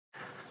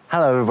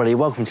Hello everybody,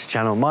 welcome to the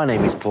channel. My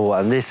name is Paul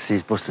and this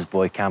is Buster's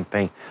Boy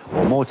Camping,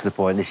 or more to the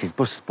point, this is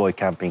Buster's Boy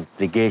Camping,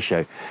 the gear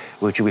show,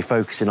 which will be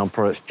focusing on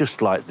products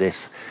just like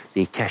this,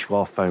 the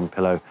Quechua Foam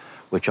pillow,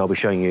 which I'll be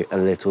showing you a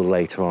little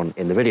later on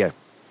in the video.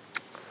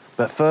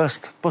 But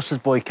first, Buster's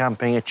Boy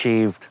Camping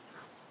achieved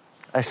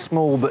a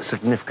small but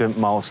significant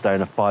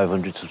milestone of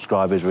 500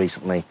 subscribers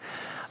recently,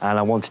 and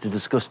I wanted to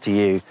discuss to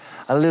you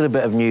a little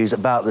bit of news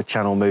about the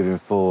channel moving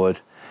forward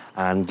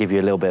and give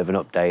you a little bit of an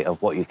update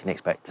of what you can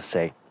expect to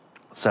see.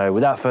 So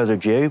without further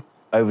ado,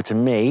 over to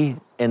me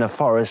in a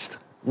forest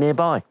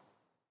nearby.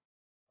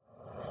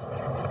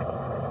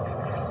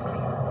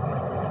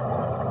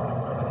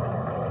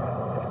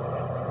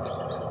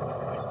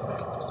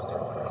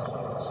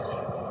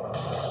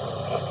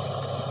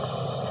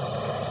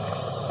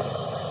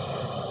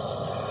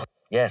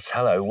 Yes,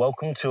 hello,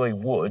 welcome to a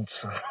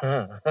woods.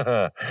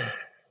 Get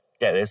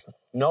this,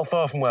 not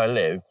far from where I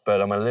live,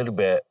 but I'm a little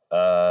bit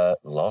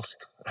lost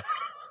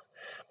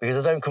because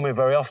I don't come here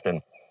very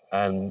often.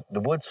 And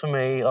the woods for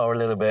me are a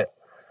little bit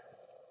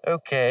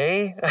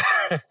okay,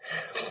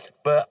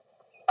 but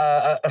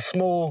a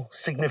small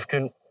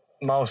significant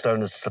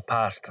milestone has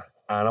surpassed,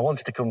 and I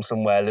wanted to come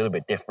somewhere a little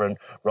bit different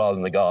rather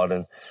than the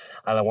garden,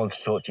 and I wanted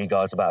to talk to you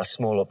guys about a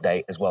small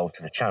update as well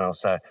to the channel.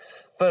 So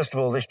first of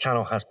all, this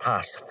channel has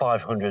passed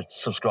 500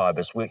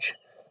 subscribers, which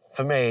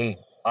for me,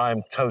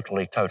 I'm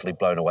totally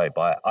blown away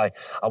by it.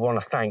 I want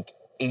to thank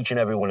each and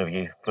every one of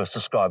you for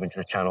subscribing to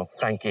the channel.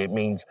 Thank you, it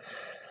means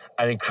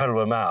an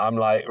incredible amount. I'm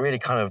like really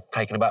kind of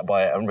taken aback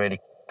by it. I'm really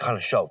kind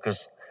of shocked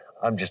because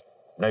I'm just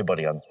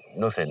nobody, I'm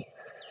nothing.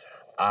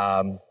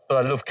 But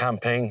I love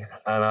camping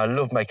and I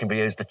love making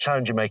videos. The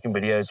challenge of making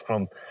videos,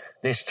 from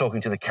this talking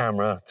to the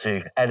camera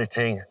to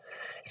editing,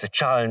 it's a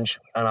challenge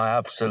and I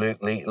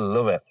absolutely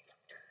love it.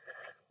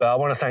 But I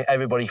want to thank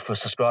everybody for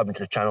subscribing to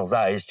the channel.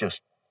 That is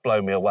just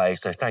blown me away.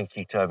 So thank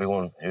you to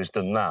everyone who's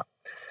done that.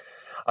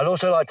 I'd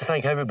also like to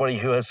thank everybody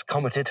who has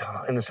commented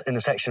in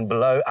the section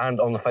below and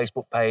on the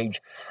Facebook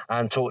page,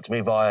 and talked to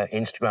me via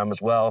Instagram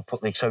as well. I'll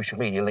put the social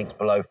media links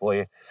below for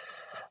you.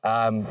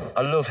 I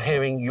love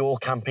hearing your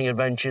camping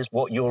adventures,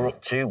 what you're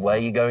up to, where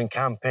you're going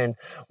camping,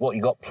 what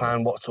you got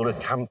planned, what sort of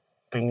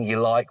camping you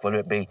like, whether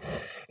it be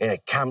in a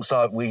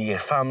campsite with your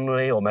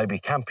family or maybe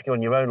camping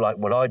on your own like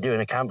what I do in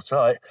a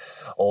campsite,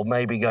 or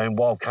maybe going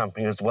wild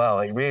camping as well.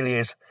 It really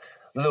is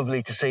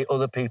lovely to see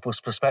other people's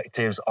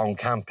perspectives on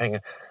camping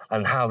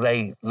and how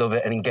they love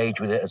it and engage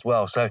with it as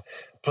well. So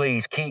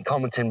please keep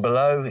commenting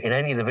below in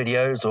any of the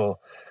videos or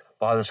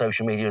via the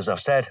social media, as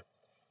I've said.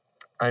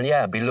 And yeah,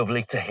 it'd be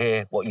lovely to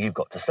hear what you've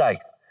got to say.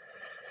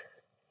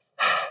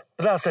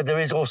 But that said,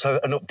 there is also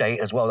an update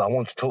as well that I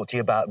want to talk to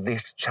you about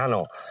this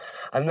channel.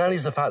 And that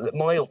is the fact that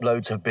my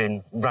uploads have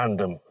been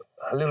random,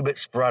 a little bit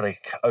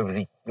sporadic over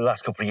the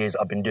last couple of years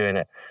I've been doing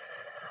it.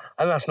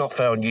 And that's not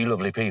fair on you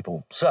lovely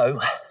people. So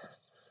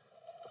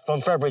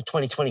from February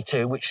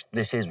 2022, which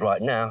this is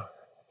right now,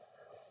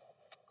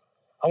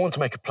 I want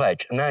to make a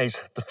pledge, and that is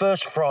the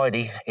first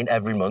Friday in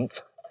every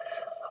month,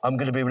 I'm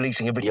going to be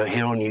releasing a video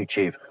here on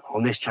YouTube,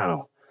 on this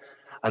channel.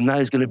 And that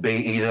is going to be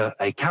either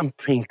a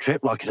camping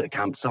trip, like at a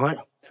campsite,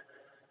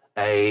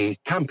 a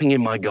camping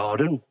in my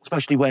garden,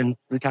 especially when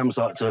the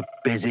campsites are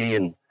busy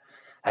and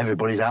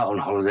everybody's out on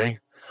holiday,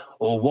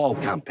 or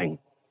wild camping.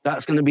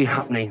 That's going to be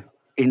happening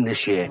in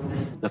this year.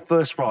 The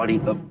first Friday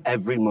of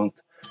every month,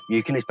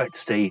 you can expect to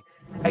see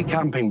a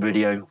camping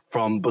video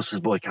from Buster's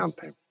Boy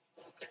Camping.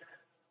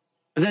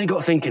 But then I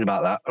got thinking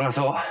about that, and I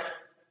thought,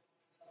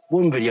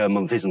 one video a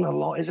month isn't a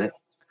lot, is it?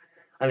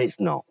 And it's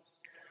not.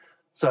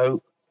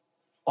 So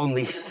on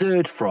the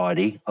third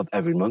Friday of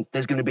every month,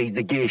 there's going to be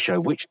the gear show,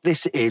 which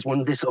this is,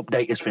 when this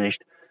update is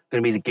finished,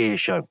 going to be the gear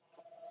show.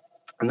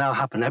 And that'll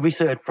happen every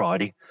third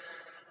Friday.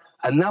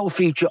 And that will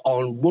feature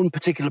on one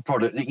particular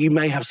product that you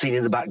may have seen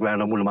in the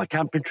background on one of my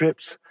camping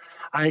trips.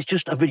 And it's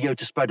just a video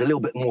to spread a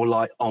little bit more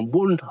light on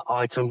one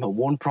item or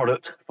one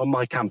product from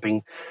my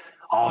camping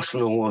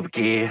arsenal of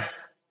gear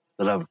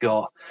that I've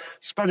got.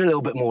 Spread a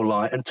little bit more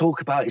light and talk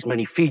about its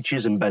many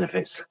features and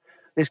benefits.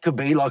 This could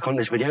be, like on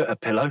this video, a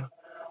pillow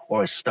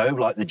or a stove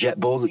like the jet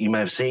ball that you may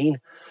have seen,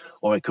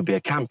 or it could be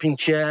a camping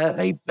chair,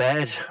 a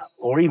bed,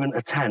 or even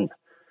a tent.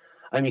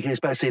 And you can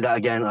expect to see that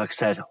again, like I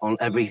said, on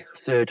every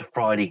third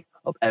Friday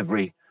of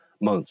every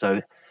month.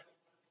 So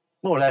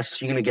more or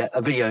less, you're going to get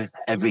a video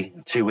every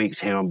 2 weeks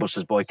here on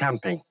Buster's Boy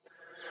Camping.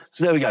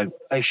 So there we go,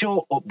 a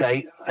short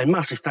update. A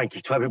massive thank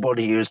you to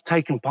everybody who has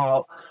taken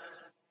part,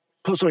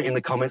 put something in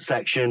the comment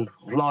section,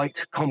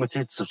 liked,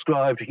 commented,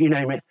 subscribed, you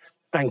name it.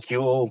 Thank you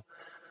all.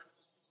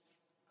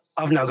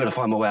 I've now got to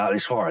find my way out of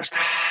this forest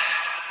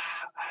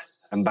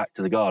and back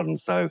to the garden.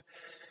 So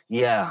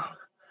yeah,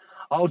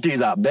 I'll do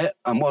that bit.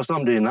 And whilst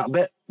I'm doing that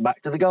bit,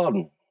 back to the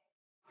garden.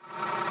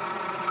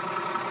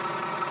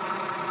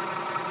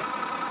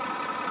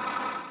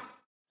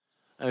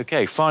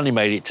 Okay, finally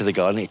made it to the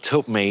garden. It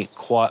took me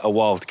quite a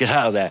while to get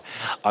out of there.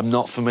 I'm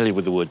not familiar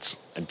with the woods,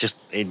 and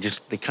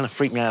they kind of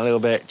freaked me out a little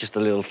bit. Just a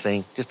little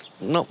thing,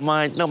 just not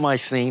my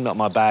thing, not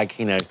my bag,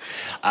 you know.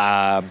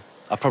 I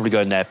probably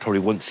go in there probably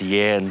once a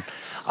year, and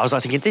I was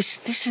like thinking,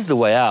 this is the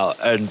way out.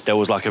 And there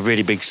was like a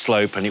really big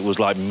slope and it was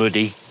like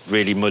muddy,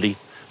 really muddy,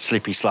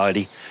 slippy,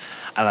 slidey.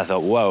 And I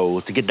thought, whoa,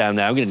 to get down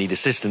there, I'm going to need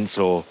assistance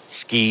or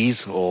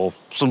skis or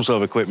some sort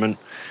of equipment.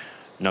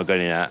 Not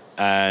going in that.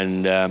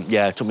 And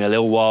yeah, it took me a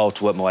little while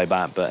to work my way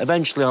back, but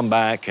eventually I'm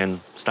back and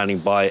standing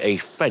by a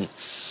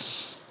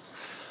fence.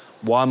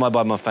 Why am I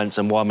by my fence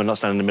and why am I not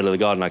standing in the middle of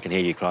the garden? I can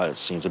hear you cry, it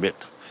seems a bit...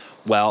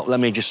 Well,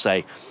 let me just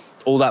say,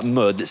 all that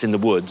mud that's in the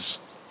woods,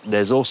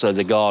 there's also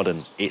the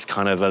garden. It's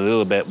kind of a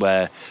little bit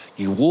where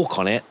you walk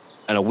on it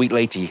and a week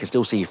later you can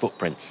still see your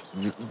footprints.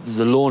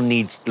 The lawn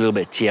needs a little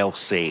bit of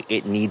TLC.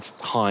 It needs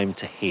time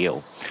to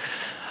heal.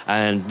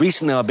 And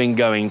recently I've been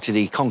going to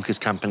the Conkers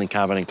Camping and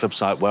Caravanning Club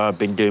site where I've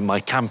been doing my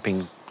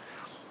camping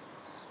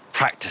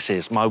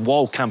practices, my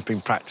wild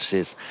camping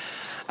practices.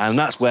 And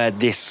that's where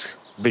this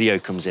video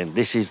comes in.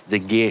 This is the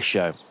gear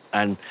show.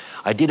 And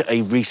I did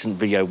a recent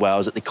video where I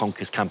was at the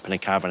Conkers Camping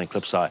and Caravanning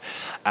Club site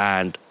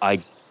and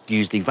I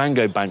used the Van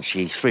Gogh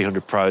Banshee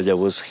 300 Pro. There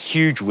was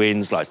huge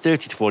winds, like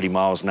 30 to 40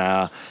 miles an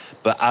hour,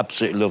 but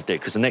absolutely loved it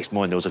because the next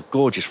morning there was a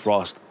gorgeous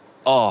frost.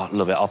 Oh,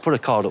 love it. I'll put a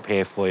card up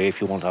here for you if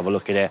you want to have a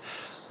look at it.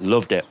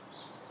 Loved it.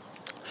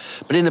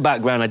 But in the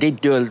background, I did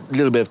do a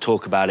little bit of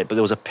talk about it, but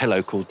there was a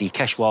pillow called the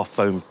Quechua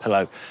Foam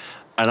pillow.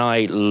 And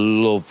I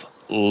love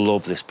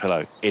this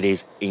pillow. It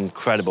is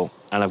incredible.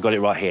 And I've got it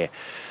right here.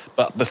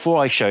 But before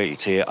I show it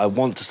to you, I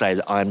want to say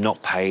that I'm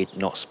not paid,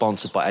 not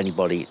sponsored by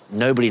anybody.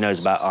 Nobody knows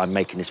about I'm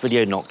making this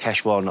video, not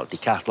Quechua, not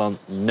Decathlon,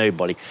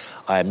 nobody.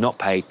 I am not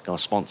paid, not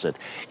sponsored.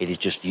 It is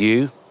just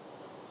you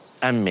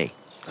and me.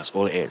 That's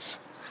all it is.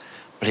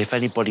 But if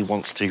anybody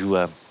wants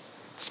to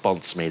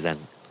sponsor me, then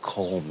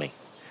call me.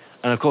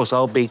 And of course,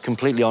 I'll be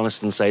completely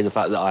honest and say the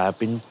fact that I have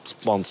been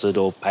sponsored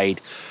or paid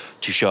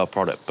to show a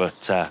product.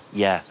 But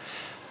yeah,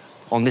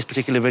 on this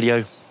particular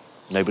video,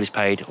 nobody's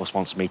paid or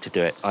sponsored me to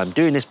do it. I'm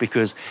doing this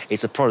because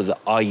it's a product that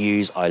I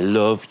use, I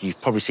love.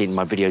 You've probably seen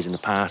my videos in the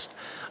past.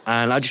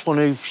 And I just want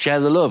to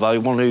share the love. I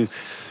want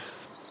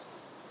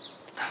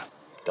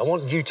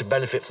you to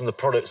benefit from the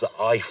products that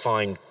I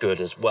find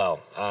good as well,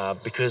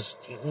 because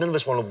none of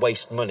us want to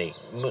waste money.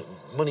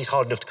 Money's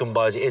hard enough to come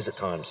by as it is at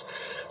times.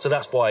 So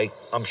that's why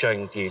I'm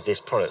showing you this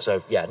product.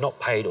 So yeah, not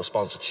paid or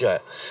sponsored to show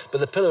it.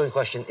 But the pillow in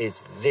question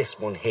is this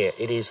one here.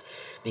 It is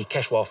the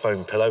Quechua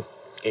Foam pillow.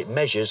 It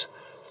measures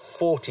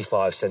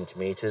 45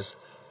 centimetres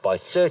by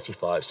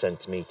 35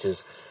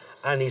 centimetres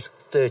and is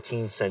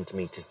 13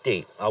 centimetres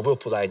deep. I will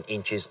put that in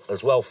inches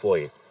as well for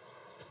you.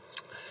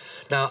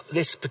 Now,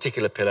 this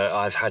particular pillow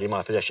I've had in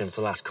my possession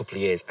for the last couple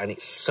of years, and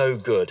it's so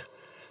good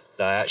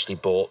that I actually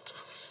bought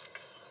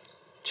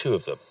 2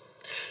 of them.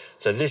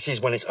 So this is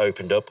when it's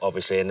opened up,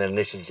 obviously, and then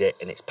this is it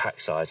in its pack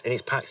size. In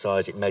its pack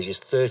size, it measures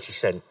 30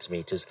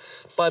 centimetres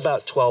by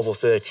about 12 or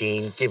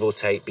 13, give or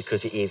take,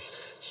 because it is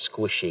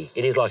squishy.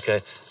 It is like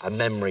a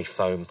memory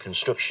foam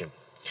construction.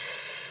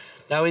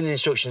 Now, in the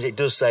instructions, it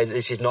does say that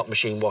this is not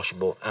machine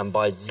washable, and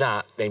by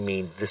that, they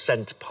mean the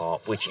centre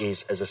part, which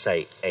is, as I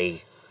say,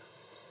 a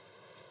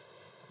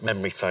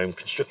memory foam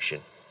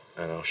construction.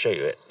 And I'll show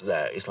you it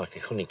there. It's like a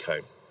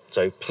honeycomb.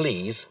 So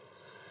please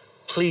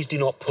do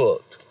not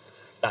put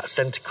that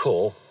centre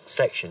core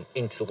section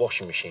into the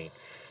washing machine.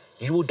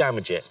 You will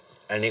damage it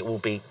and it will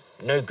be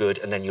no good,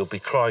 and then you'll be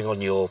crying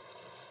on your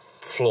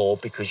floor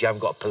because you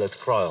haven't got a pillow to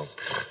cry on.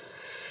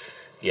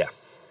 Yeah.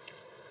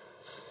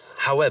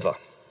 However,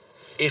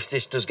 if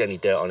this does get any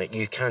dirt on it,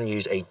 you can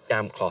use a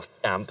damp cloth,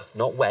 damp,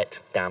 not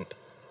wet, damp,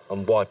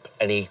 and wipe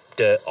any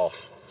dirt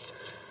off.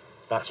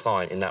 That's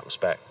fine in that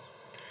respect.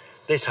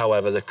 This,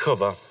 however, the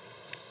cover,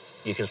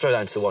 you can throw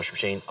that into the washing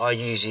machine. I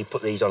usually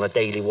put these on a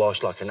daily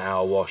wash, like an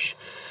hour wash,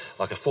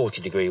 like a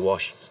 40-degree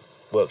wash.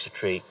 Works a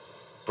treat.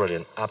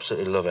 Brilliant.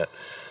 Absolutely love it.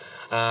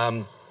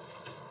 As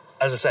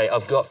I say,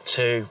 I've got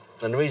 2,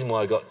 and the reason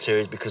why I got 2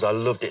 is because I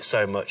loved it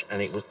so much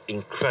and it was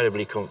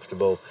incredibly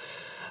comfortable.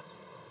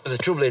 But the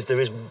trouble is,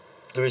 there is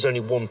only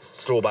one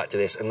drawback to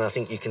this, and I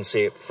think you can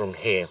see it from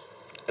here,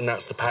 and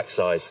that's the pack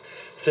size.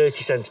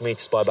 30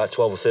 centimetres by about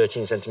 12 or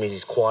 13 centimetres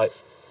is quite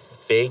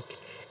big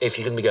if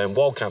you're going to be going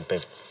wild camping.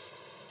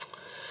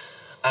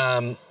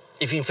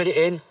 If you can fit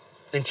it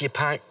into your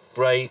pack,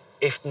 great.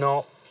 If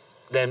not,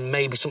 then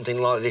maybe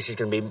something like this is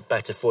going to be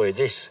better for you.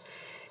 This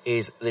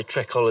is the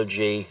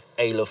Trekology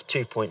A-Luft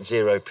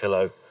 2.0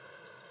 pillow,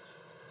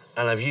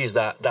 and I've used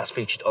that. That's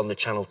featured on the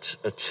channel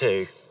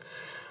too.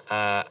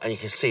 And you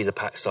can see the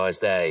pack size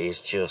there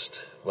is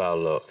just, well,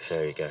 look,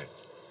 there you go.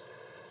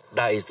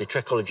 That is the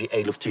Trekology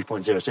A-Luft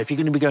 2.0. So if you're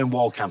going to be going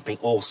wild camping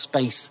or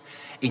space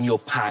in your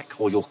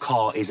pack or your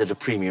car is at a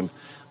premium,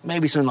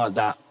 maybe something like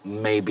that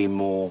may be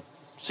more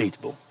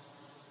suitable.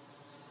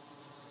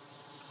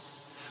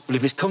 But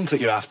if it's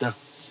comfort you're after,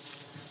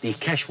 the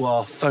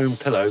Quechua Foam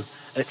pillow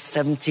at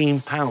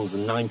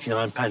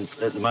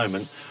 £17.99 at the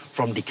moment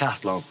from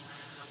Decathlon,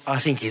 I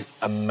think is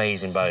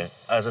amazing value.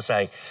 As I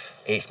say,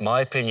 it's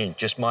my opinion,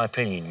 just my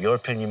opinion. Your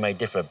opinion may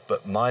differ,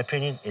 but my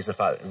opinion is the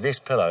fact that this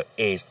pillow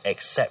is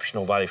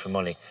exceptional value for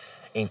money.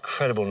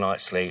 Incredible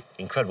night's sleep,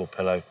 incredible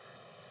pillow.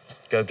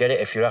 Go get it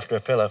if you're after a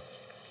pillow.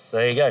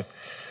 There you go.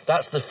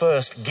 That's the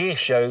first gear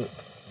show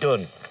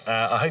done.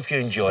 I hope you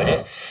enjoyed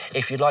it.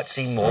 If you'd like to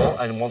see more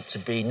and want to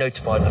be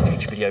notified of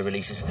future video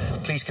releases,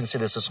 please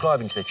consider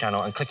subscribing to the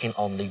channel and clicking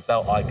on the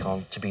bell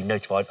icon to be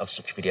notified of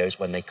such videos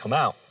when they come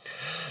out.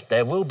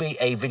 There will be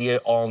a video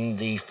on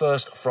the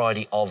first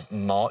Friday of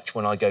March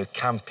when I go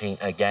camping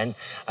again,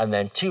 and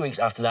then 2 weeks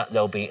after that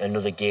there'll be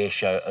another gear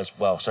show as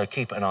well, so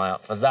keep an eye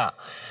out for that.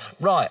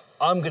 Right,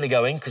 I'm going to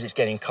go in because it's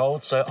getting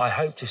cold, so I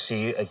hope to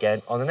see you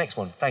again on the next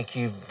one. Thank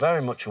you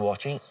very much for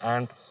watching,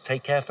 and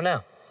take care for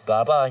now.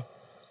 Bye-bye.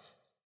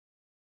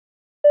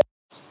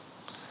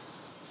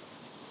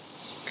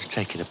 He's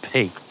taking a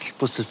pee.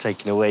 Buster's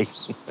taking a wee.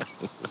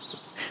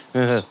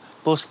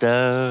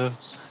 Buster,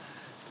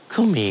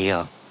 come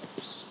here.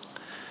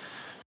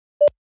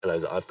 Hello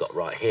that I've got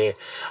right here,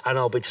 and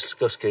I'll be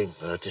discussing.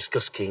 What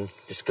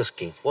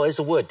is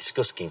the word?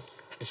 Discussing.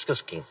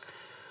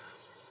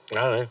 I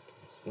don't know.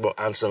 What,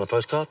 answers on a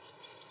postcard?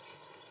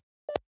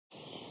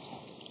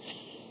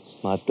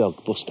 My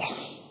dog, Buster.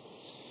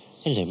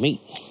 Hello,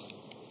 mate.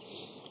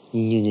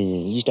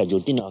 You just had your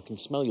dinner. I can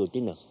smell your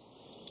dinner.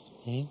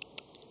 Yeah?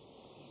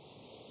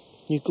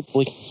 You're a good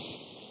boy.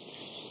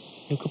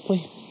 You're a good boy.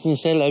 Yeah,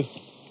 say hello.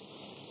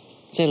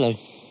 Say hello.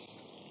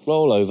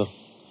 Roll over.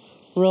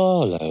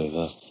 Roll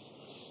over.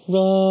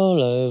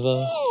 Roll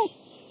over.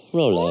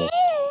 Roll over.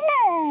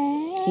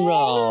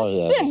 Roll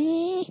over.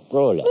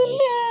 Roll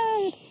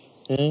over.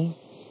 Yeah?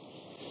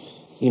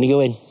 You're gonna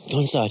go in. Go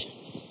inside.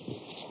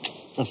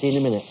 I'll see you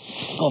in a minute.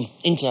 Come on,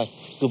 inside.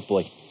 Good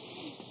boy.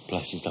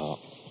 Bless his heart.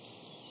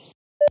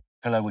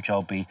 Hello, which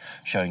I'll be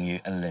showing you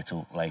a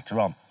little later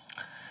on.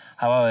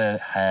 However,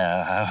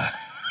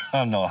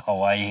 oh no,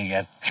 Hawaii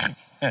again.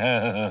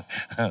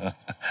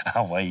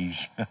 Hawaii.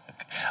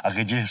 I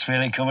could just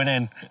feel it coming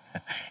in.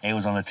 It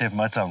was on the tip of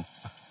my tongue.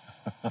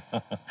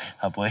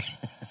 Oh boy.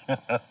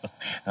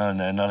 Oh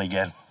no, not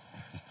again.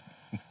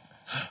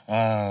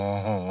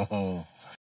 Oh.